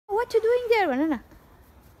What you doing there, Banana?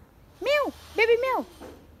 Meow, baby meow.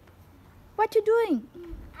 What you doing?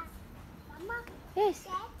 Mama. Yes.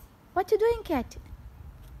 Cat. What you doing, cat?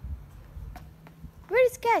 Where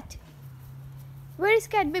is cat? Where is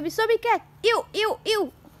cat, baby? Show me cat. Ew, ew,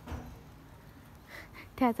 ew.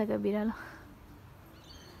 त्यहाँ छ बिरालो.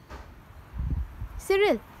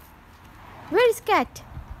 Cyril, where is cat?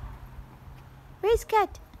 Where is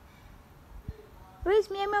cat? Where is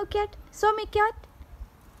meow meow cat? Show me cat.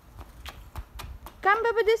 Come,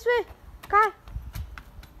 baby, this way. Car,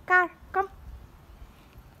 car, come.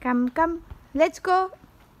 Come, come. Let's go.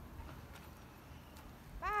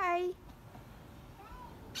 Bye.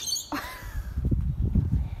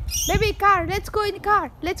 Baby, car. Let's go in the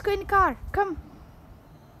car. Let's go in the car. Come.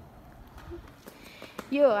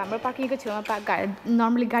 यो हाम्रो पार्किङको छेउमा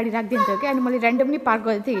normally गाडी राखिदिन्छ कि अनि मैले randomly park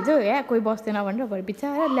गरेको थिएँ हिजो यहाँ कोही बस्दैन भनेर भरे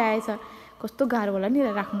बिचारा ल्याएछ कस्तो गाह्रो होला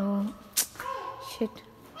नि राख्नु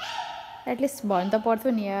शिट एटलिस्ट भन्नु त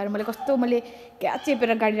पर्थ्यो नि यार मैले क्या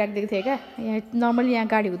चेपेर गाडी राखिदिएको थिएँ क्या यहाँ नर्मली यहाँ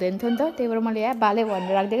गाडी हुँदैन थियो नि त त्यही भएर मैले यहाँ बाले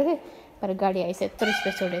भनेर राखिदिएको थिएँ तर गाडी आइसक्यो यत्रो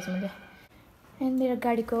स्पेस छोडेछ मैले अनि मेरो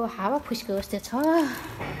गाडीको हावा फुस्को जस्तो छ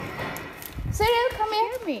Cyril, come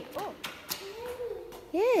here me. Oh.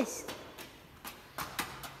 Yes.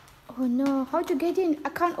 Oh no, how to get in? I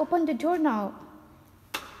can't open the door now.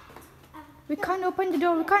 We can't open the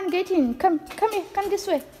door. We can't get in. Come here. Come this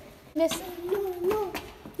way. Yes. No.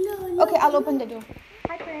 Okay, I'll open the door.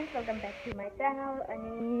 Hi friends, welcome back to my channel.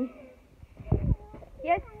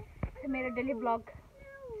 Yes, मेरो daily vlog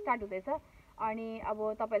start हुँदैछ अनि अब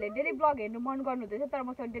तपाईले daily vlog हेर्नु मन गर्नुहुँदैछ तर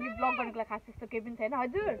मसँग daily vlog गर्नको लागि खास त्यस्तो केही पनि छैन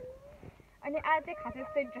हजुर अनि आज चाहिँ खास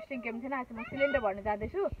त्यस्तो इन्ट्रेस्टिङ गेम छैन आज म सिलिन्डर भर्न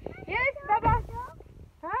जाँदैछु यस बाबा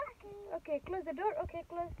ह okay close the door okay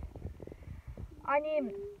close अनि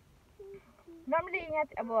नर्मली यहाँ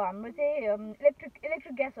अब हाम्रो चाहिँ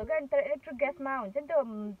इलेक्ट्रिक ग्यास हो क्या तर इलेक्ट्रिक ग्यासमा हुन्छ नि त्यो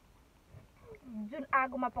जुन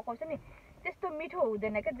आगोमा पकाउँछ नि त्यस्तो मिठो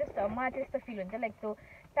हुँदैन क्या जस्तो मलाई त्यस्तो फिल हुन्छ लाइक त्यो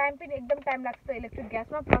टाइम पनि एकदम टाइम लाग्छ इलेक्ट्रिक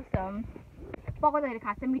ग्यासमा प्लस पकाउँदाखेरि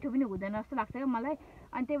खासै मिठो पनि हुँदैन जस्तो लाग्छ क्या मलाई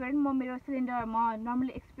अनि त्यही भएर म मेरो सिलिन्डर म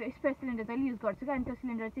नर्मली स्पेस सिलिन्डर चाहिँ युज गर्छु क्या अनि त्यो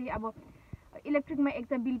सिलिन्डर चाहिँ अब इलेक्ट्रिकमा एक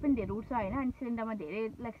त बिल पनि धेरै उठ्छ होइन अनि सिलिन्डरमा धेरै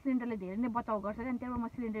लाइक सिलिन्डरले धेरै नै बचाउ गर्छ क्या अनि त्यही भएर म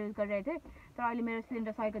सिलिन्डर युज गरिरहेको थिएँ तर अहिले मेरो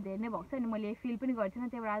सिलिन्डर सकेको धेरै नै भएको छ अनि मैले फिल पनि गरेको छैन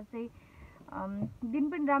त्यही भएर आज चाहिँ दिन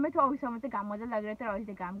पनि राम्रै थियो अहिलेसम्म चाहिँ घाम मजाले लागिरहेको थियो अहिले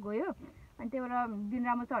चाहिँ घाम गयो अनि त्यही भएर दिन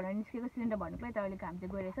राम्रो छ भनेर निस्केको सिलिन्डर भन्नुको लागि त अहिले घाम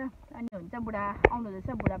चाहिँ गइरहेछ अनि हुन्छ बुढा आउनुहुँदैछ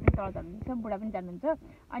बुढा पनि तल झर्नुहुन्छ बुढा पनि जानुहुन्छ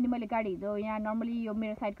अनि मैले गाडी हिजो यहाँ नर्मली यो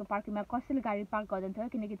मेरो साइडको पार्किङमा कसैले गाडी पार्क गर्दैन थियो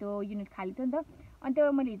किनकि त्यो युनिट खाली थियो नि त अनि त्यही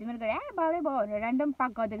भएर मैले हिजो मेरो गाडी बालै भयो भनेर ऱ्यान्डम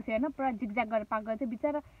पार्क गरिदिएको थिएँ होइन पुरा जिगज्याग गरेर पार्क गरेको थिएँ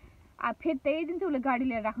बिचरा फेरि त्यही दिन चाहिँ उसले गाडी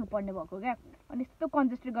लिएर राख्नु पर्ने भएको क्या अनि यस्तो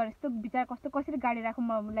कन्जेस्टेड गरेर यस्तो बिचरा कस्तो कसरी गाडी राखौँ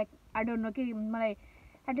म लाइक आई डोन्ट नो कि मलाई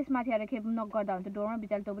एटलिस्ट माथि आएर खेप नक गर्दा हुन्छ डोरमा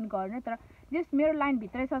बिचरा त्यो पनि गर्न तर जस्ट मेरो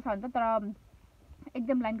लाइनभित्रै छ भने त तर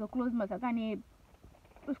एकदम लाइनको क्लोजमा छ क्या अनि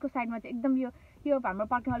उसको साइडमा चाहिँ एकदम यो हाम्रो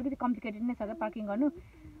पार्किङ अलिकति कम्प्लिकेटेड नै छ क्या पार्किङ गर्नु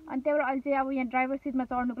अनि त्यही भएर अहिले चाहिँ अब यहाँ ड्राइभर सिटमा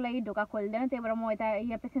चढ्नुको लागि ढोका खोल्दैन त्यही भएर म यता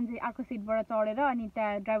यहाँ पेसेन्जर अर्को सिटबाट चढेर अनि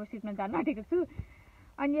त्यहाँ ड्राइभर सिटमा जानु आँटेको छु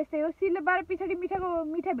अनि यस्तै हो सिरियल बाह्र पछाडि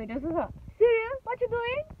मिठा भेटेको छ सिरियल पछि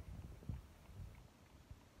डुइङ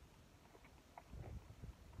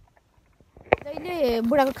जहिले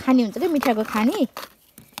बुढाको खानी हुन्छ क्या मिठाको खानी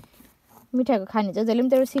चाहिँ जहिले पनि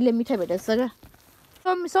त्यहाँबाट सिरियल मिठा भेटेको छ क्या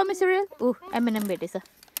समी सिरियल एमएनएम भेटेछ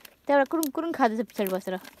त्यहाँबाट कुरुङ खाँदैछ पछाडि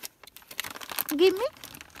बसेर give me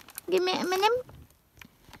MNM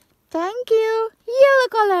thank you yellow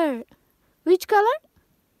colour which colour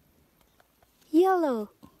yellow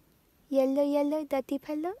दती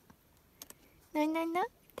fellow न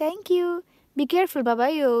थ्याङ्क यू बी केयरफुल बाबा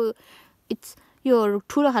यो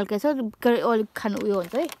ठुलो खालको छ अलिक खानु उयो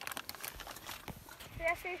हुन्छ है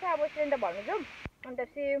यस्तै छ अब सिलिन्डर भर्नु जाउँ अन्त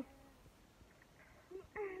चाहिँ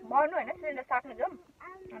भर्नु होइन सिलिन्डर साट्नु जाउँ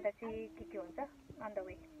अन्त चाहिँ के हुन्छ अन्त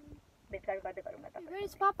वे भेटघाट गर्दै गरौँ न त where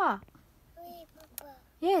is papa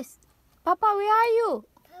yes papa where are you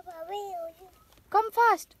come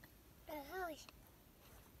fast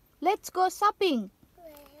let's go shopping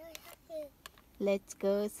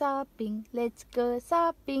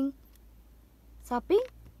Shopping?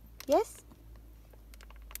 Yes?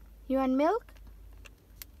 You want milk?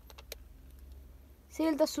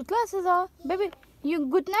 Cyril त सुत्ला जस्तो छ baby you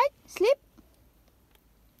good night sleep?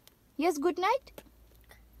 Yes good night?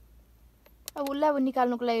 अब उसलाई अब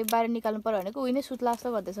निकाल्नुको लागि बाहिर निकाल्नु पर्यो भनेको उही नै सुत्ला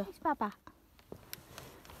जस्तो गर्दैछ पापा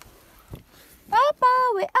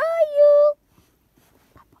where are you?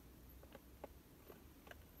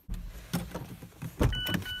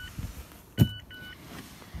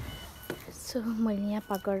 So, मैले यहाँ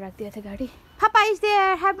पार्क गरेर राखिदिएको थिएँ गाडी पापा is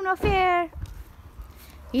there have no fair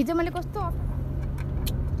हिजो मैले कस्तो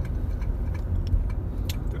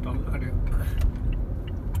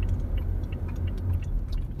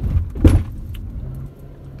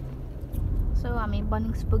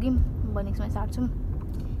बनिङ्स पुग्यौँ बनिङ्समै साट्छौँ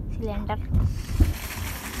सिलिन्डर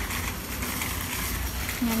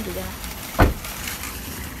यहाँ दिँदैन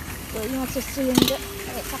यहाँ चाहिँ सिलिन्डर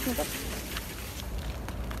सक्नु त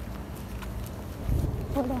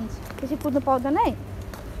त्यसै कुद्नु पाउँदैन है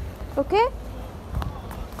ओके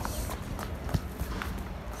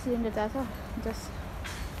सिलिन्डर त छ जस्ट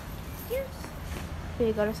पे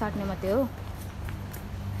गरेर साट्ने मात्रै हो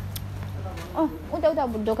उता उता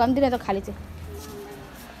दोकानतिर त खाली चाहिँ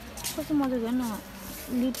कस्तो मजा झन् न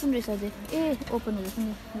लिड पनि रहेछ अझै ए ओपन हुँदैछ नि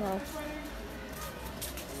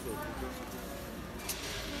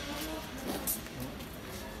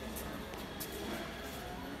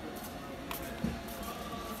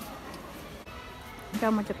ल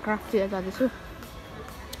म चाहिँ क्राफ्टतिर जाँदैछु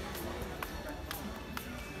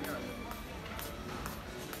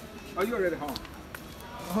Are you already home?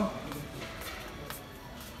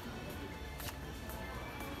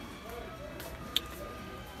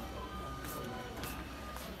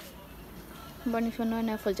 बनिसो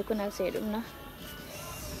नयाँ फुल चाहिँ कुन आएको छ हेरौँ न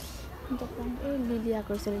दोकान ए लिली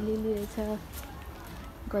आएको रहेछ लिली रहेछ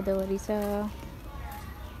गोदावरी छ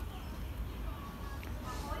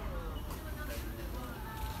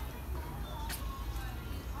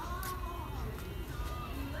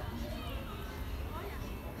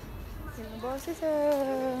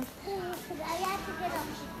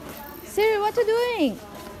Siri, what are you doing?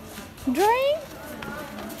 Drawing?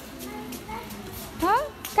 Huh?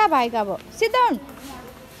 Kabo. Sit down.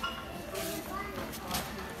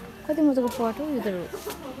 कति मजाको पट हो यो त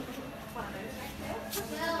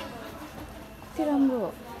कति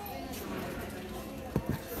राम्रो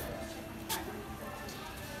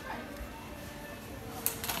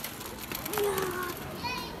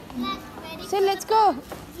So let's go.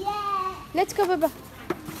 Let's go, Baba.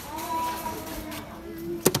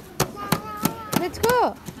 Let's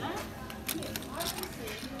go.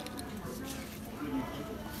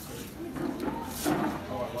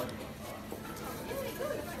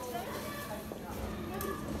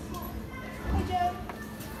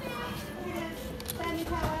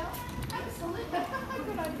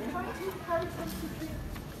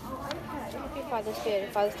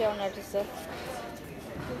 Father's Day on notice.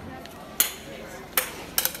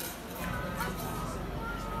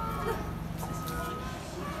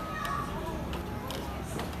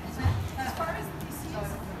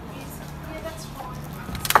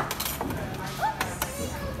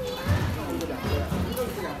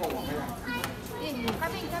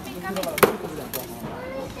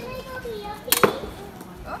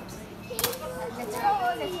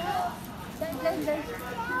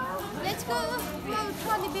 Let's go.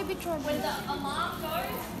 Trolley, baby trolley. Where the alarm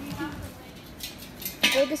goes?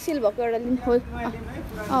 Oh, the silver girl.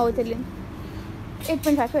 Oh, it's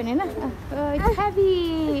 8.5 होइन हैन it's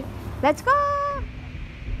heavy. Let's go.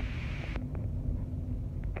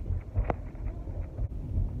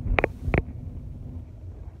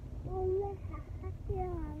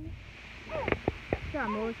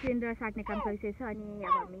 हाम्रो cylinder साट्ने काम सकिसकेको छ अनि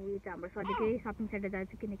अब हामी हाम्रो सधैँकै सपिङ सेन्टर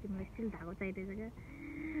जान्छौँ किनकि मलाई स्टिल धागो चाहिरहेछ क्या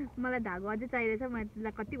मलाई धागो अझै चाहिरहेछ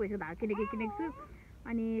मलाई कति भइसक्यो धागो किनेको छु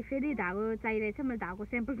अनि फेरि धागो चाहिरहेछ मैले धागो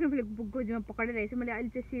स्याम्पल पनि मैले गोजीमा पक्रिरहेछु मैले अहिले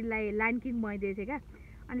चाहिँ सिललाई लाइन किङ बनाइदिएको थिएँ क्या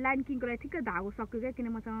अनि लाइन किङको लागि ठिक्क धागो सक्यो क्या किन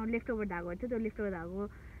मसँग लेफ्ट ओभर धागो थियो त्यो लेफ्ट ओभर धागो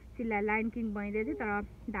सिललाई लाइन किङ बनाइदिएको थिएँ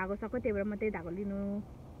तर धागो सक्यो त्यही भएर म त्यही धागो लिनु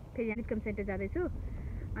फेरि यहाँ निस्कम सेन्टर जाँदैछु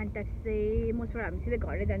अनि त्यसै मोस्टबाट हामी सिधै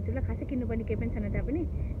घरै जान्छु ल खासै किन्नु पनि केही पनि छैन त्यहाँ पनि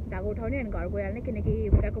धागो उठाउने अनि घर गइहाल्ने किनकि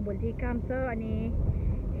बुढाको भोलि काम छ अनि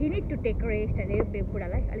he need to take rest अरे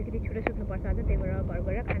बुढालाई अलिकति छिटो सुत्नुपर्छ अझ त्यही भएर घर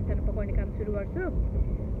गएर खानसानो पकाउने काम सुरु गर्छु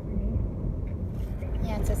अनि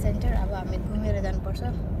यहाँ छ सेन्टर अब हामी घुमेर जानुपर्छ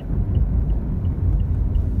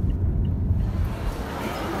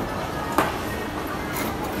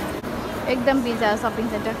एकदम बिजा सपिङ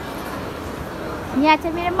सेन्टर यहाँ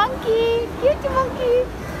चाहिँ मेरो monkey cute monkey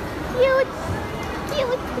cute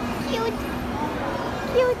cute cute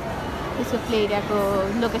cute त्यसको प्ले एरियाको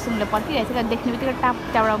लोकेसनले पर्खिरहेको छ देख्ने बित्तिकै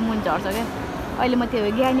टापबाट मुन झर्छ क्या अहिले म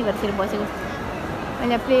त्यो ज्ञानी भएर फेरि बसेको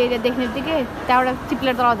अहिले प्ले एरिया देख्ने बित्तिकै त्यहाँबाट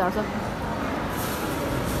चिप्लेर तल झर्छ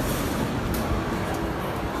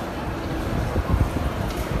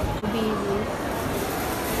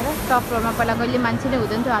टप फ्लोरमा पहिला कहिले मान्छे नै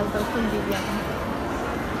हुँदैन थियो अहिले त फुल बिजी आएको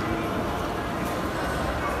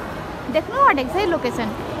देख्नु आँटेको छ है लोकेसन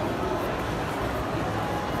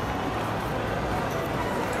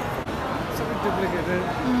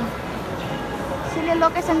सिले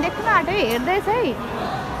लोकेसन देख्नु आँट्यो हेर्दैछ है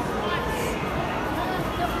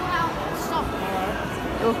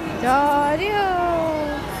झर्यो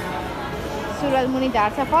सुरुवाल मुनि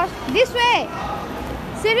झार्छ first this way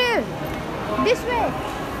serial this way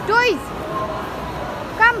toys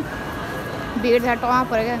भिड छ टमा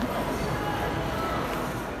पऱ्यो क्या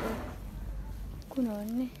कुन हो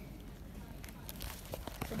नि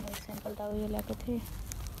स्याम्पल त उयो ल्याएको थिएँ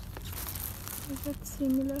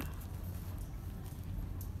similar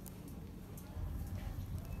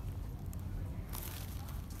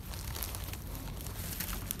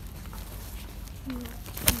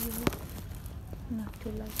not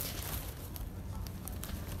too light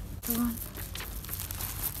one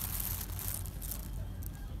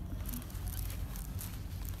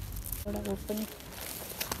एउटा पनि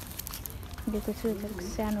दिएको छु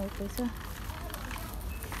सानो रहेछ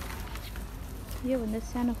योभन्दा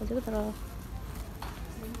सानो खोजेको तर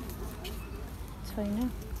छैन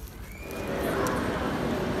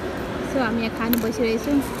सो हामी यहाँ खानु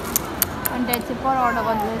बसिरहेछौँ अनि ड्याड चाहिँ पर अर्डर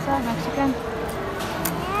गर्नुहुँदैछ Mexican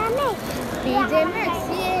TJ Maxx,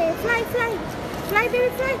 yeah, fly baby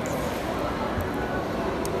fly.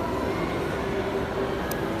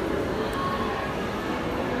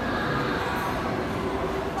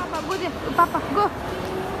 Papa, go there, Papa,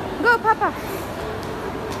 go Papa.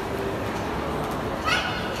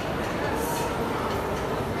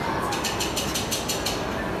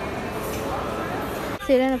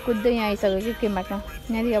 Serena कुद्दै यहाँ आइसक्यो कि के माट्न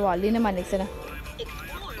यहाँदेखि अब हल्लिन मानेको छैन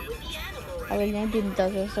अब यहाँ दिन त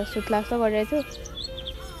सुट लाग्छ गरिरहेको छु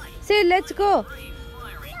से let's go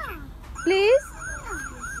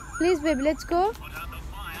please baby let's go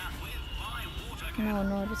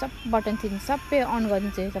no sub button थिच्नु सबै अन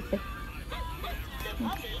गरिदिन्छु सबै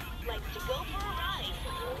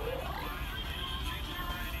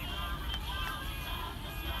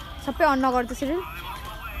सबै अन नगर त्यसरी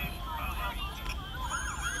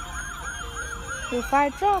यो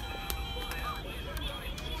फायर ट्रक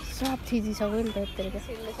सब थिचिसक्यो नि त यत्तिको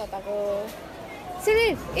सिलले सताको सिली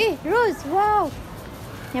ए रोज वाउ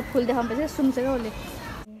यहाँ फुल देखाउनुपर्छ सुन्छ क्या उसले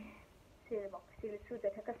सिली भएको सिली सुत्यो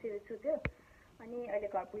ठ्याक्क सिली सुत्यो अनि अहिले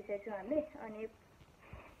घर पुगिसकेको छौँ हामीले अनि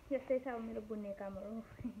यस्तै छ अब मेरो बुन्ने कामहरू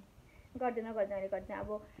गर्दैन अहिले गर्दैन अब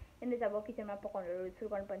यहाँनिर चाहिँ अब किचनमा पकाउनुहरू सुरु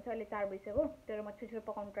गर्नुपर्छ अहिले 4 बजिसक्यो तर म छिटो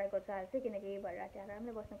पकाउनु ट्राई गर्छु आज चाहिँ किनकि भएर राति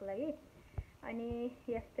आरामले बस्नको लागि अनि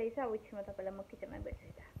यस्तै छ अब एकछिनमा तपाईँलाई म किचनमा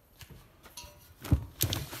भेट्छु त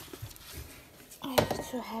It's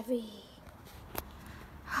so heavy.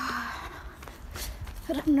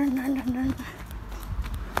 Run.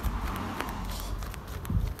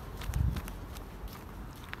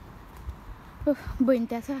 बहिनी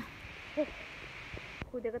त्यहाँ छ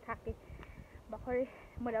कुदेको थाकेँ भर्खरै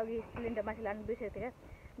मैले अघि सिलिन्डर माथि लानु बिर्सेको थिएँ क्या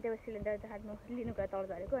त्यो सिलिन्डर झार्नु लिनु गएर तल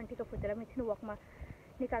झरेको अनि त्यो फुटेर एकछिन वकमा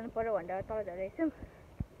निकाल्नु पर्यो भनेर तल झरेको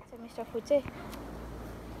छु मिस्टर फुड चाहिँ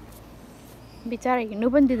बिचरा हिँड्नु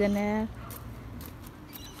पनि दिँदैन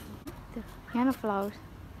यहाँ न फ्लावर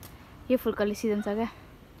यो फुलकोले सिजन छ क्या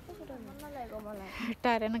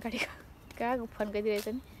टायर न गाडीको कहाँ फन्काइदिरहेछ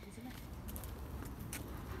नि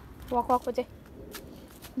वकको चाहिँ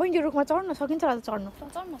बहिनी यो रुखमा चढ्न सकिन्छ होला चढ्नु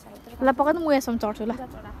ल पक्का त म यहाँसम्म चढ्छु ल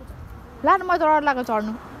न म त डर लाग्यो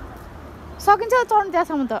चढ्नु सकिन्छ चढ्नु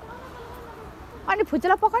त्यहाँसम्म त अनि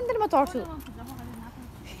फुच्चेलाई पकाउनु त म चढ्छु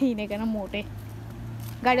हिँडेको मोटे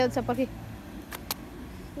गाडी आउँछ पछि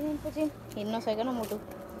हिँड्न सकेन मोटो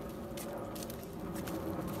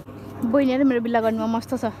बहिनीले मेरो बिल्ला गर्नुमा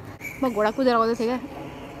मस्त छ म घोडा कुदेर आउँदै थिएँ क्या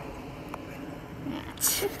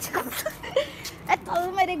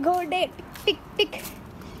मेरो घोडे टिक टिक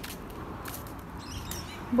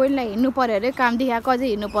बहिनीलाई हिँड्नु पऱ्यो अरे काम देखाएको अझै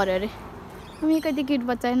हिँड्नु पऱ्यो अरे हामी कति किट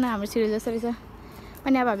बच्चा होइन हाम्रो सिरियल जस्तो रहेछ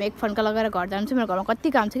अनि अब हामी एक फन्का लगाएर घर जान्छौँ मेरो घरमा कति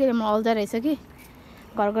काम छ कि म अल्झा रहेछ कि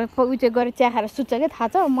घरको उयो गरेर चिया खाएर सुत्छ क्या थाहा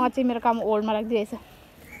छ म चाहिँ मेरो काम ओल्डमा राखिदिइरहेछ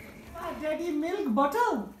Daddy milk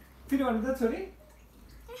bottle. Feed one of that, sorry.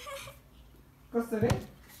 What's the name?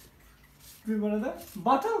 Feed one of that.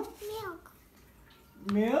 Bottle.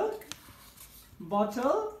 Milk.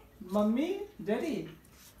 Bottle. Mummy. Daddy.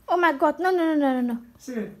 Oh my god, no.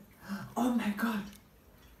 Sit it. Oh my god.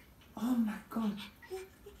 Oh my god.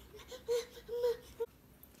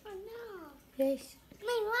 Oh no. Yes.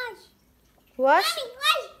 My wash. Wash?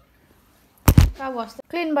 Wash. Wash.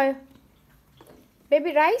 Clean boy.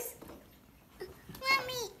 Baby rice?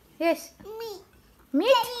 Mommy. Yes. Me.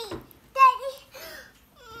 Meat? Daddy.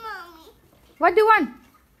 Mommy. What do you want?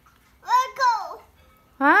 Go.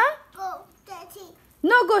 Huh? Go. Daddy.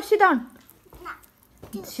 No, go sit down. No.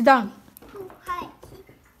 Sit down. 2, 5,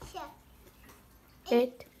 6,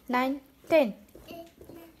 8, 9, 10. 8,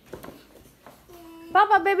 9.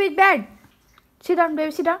 Papa, baby is bad. Sit down,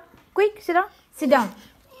 baby, sit down. Quick, sit down. Sit down.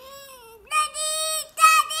 Daddy.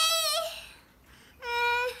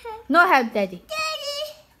 No help, daddy. Daddy.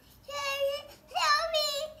 Help me.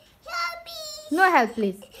 Help me. No help,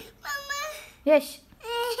 please. Mama. Yes.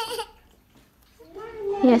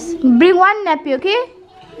 Yes. Bring one nappy, okay?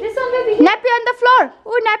 This one, baby. Nappy on the floor.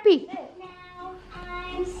 Oh, nappy.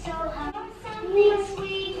 I'm so hungry. Something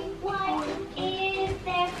sweet. What is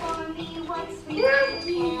there for me? What's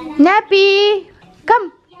sweet? Nappy.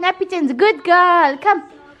 Come. Nappy change. Good girl. Come.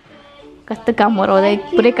 कस्तो काम गराउँदै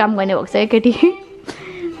पुरै काम गर्ने भएको छ केटी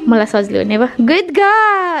मलाई सजिलो हुने भयो गुड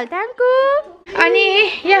गर्ल थ्याङ्क यू अनि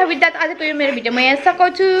यहाँ विथ द्याट आजको यो मेरो भिडियो म यहाँ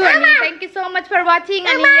सकाउँछु अनि thank you so much for watching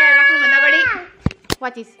अनि यहाँ राख्नुभन्दा अगाडि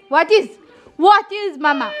what is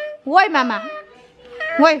mama why mama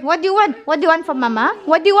why what do you want from mama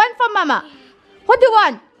what do you want from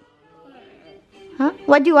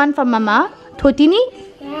mama थोतिनी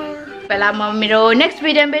पहिला म मेरो नेक्स्ट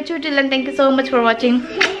भिडियोमा भेट्छु till then thank you so much for watching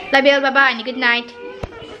love you all by by अनि good night